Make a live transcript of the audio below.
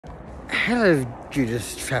Hello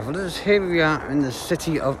Judas travellers, here we are in the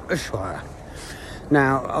city of Ushuaia.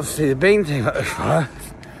 Now obviously the main thing about Ushuaia,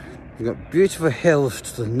 you've got beautiful hills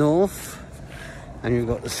to the north and you've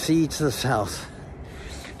got the sea to the south.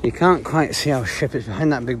 You can't quite see our ship, it's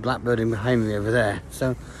behind that big black building behind me over there.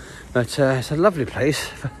 But it's a lovely place,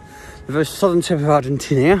 the very southern tip of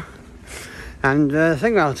Argentina. And the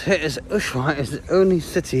thing about it is Ushuaia is the only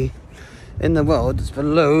city in the world that's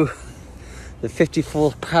below the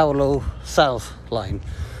 54th parallel south line,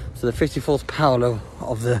 so the 54th parallel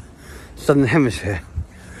of the southern hemisphere.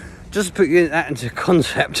 Just to put that into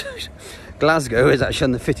concept, Glasgow is actually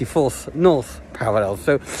on the 54th north parallel,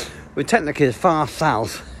 so we're technically as far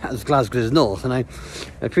south as Glasgow is north, and I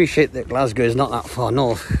appreciate that Glasgow is not that far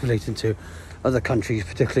north related to other countries,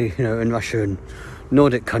 particularly in Russia and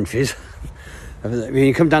Nordic countries. When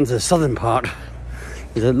you come down to the southern part,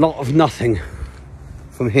 there's a lot of nothing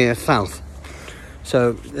from here south.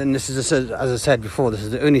 So, and this is, as I said before, this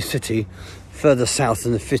is the only city further south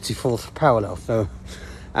than the 54th parallel. So,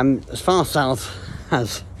 as far south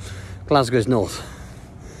as Glasgow's north.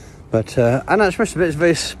 But, and it's most of it is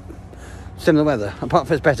very similar weather. Apart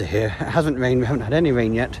from it's better here. It hasn't rained, we haven't had any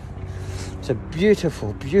rain yet. It's a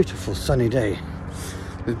beautiful, beautiful sunny day.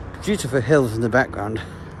 With beautiful hills in the background.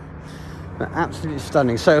 But absolutely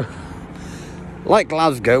stunning. So, like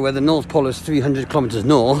Glasgow, where the North Pole is 300 kilometres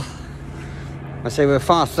north, I say we're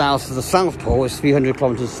far south, so the South Pole is 300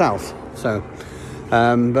 kilometres south. So,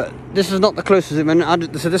 but this is not the closest.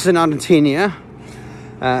 So this is in Argentina.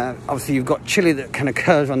 Obviously, you've got Chile that kind of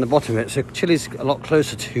curves around the bottom of it. So Chile's a lot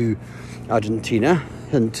closer to Argentina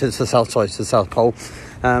than to the south side, to the South Pole.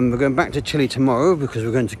 We're going back to Chile tomorrow because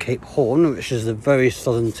we're going to Cape Horn, which is the very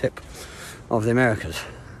southern tip of the Americas.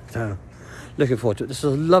 So, looking forward to it. This is a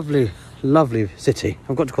lovely, lovely city.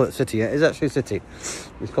 I've got to call it city. Yeah, it's actually a city.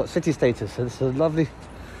 It's got city status. So this is a lovely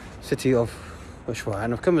city of Ushuaia,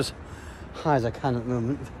 and I've come as high as I can at the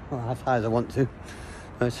moment, or as high as I want to.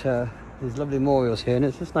 But there's lovely memorials here, and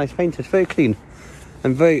it's just nice painted, very clean,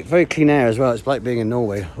 and very, very clean air as well. It's like being in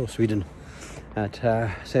Norway or Sweden.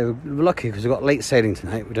 So we're lucky because we've got late sailing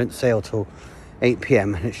tonight. We don't sail till 8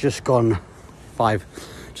 p.m. and it's just gone 5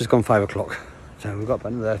 o'clock. So we've got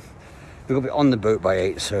another. We've got to be on the boat by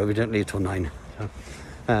 8, so we don't leave till 9.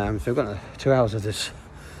 So we've got 2 hours of this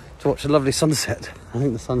to watch a lovely sunset. I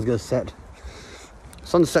think the sun's going to set.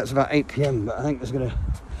 Sunset's about 8 p.m, but I think it's going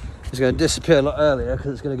to disappear a lot earlier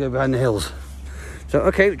because it's going to go behind the hills. So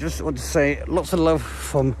okay, just want to say lots of love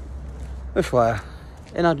from Ushuaia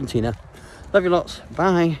in Argentina. Love you lots.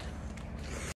 Bye.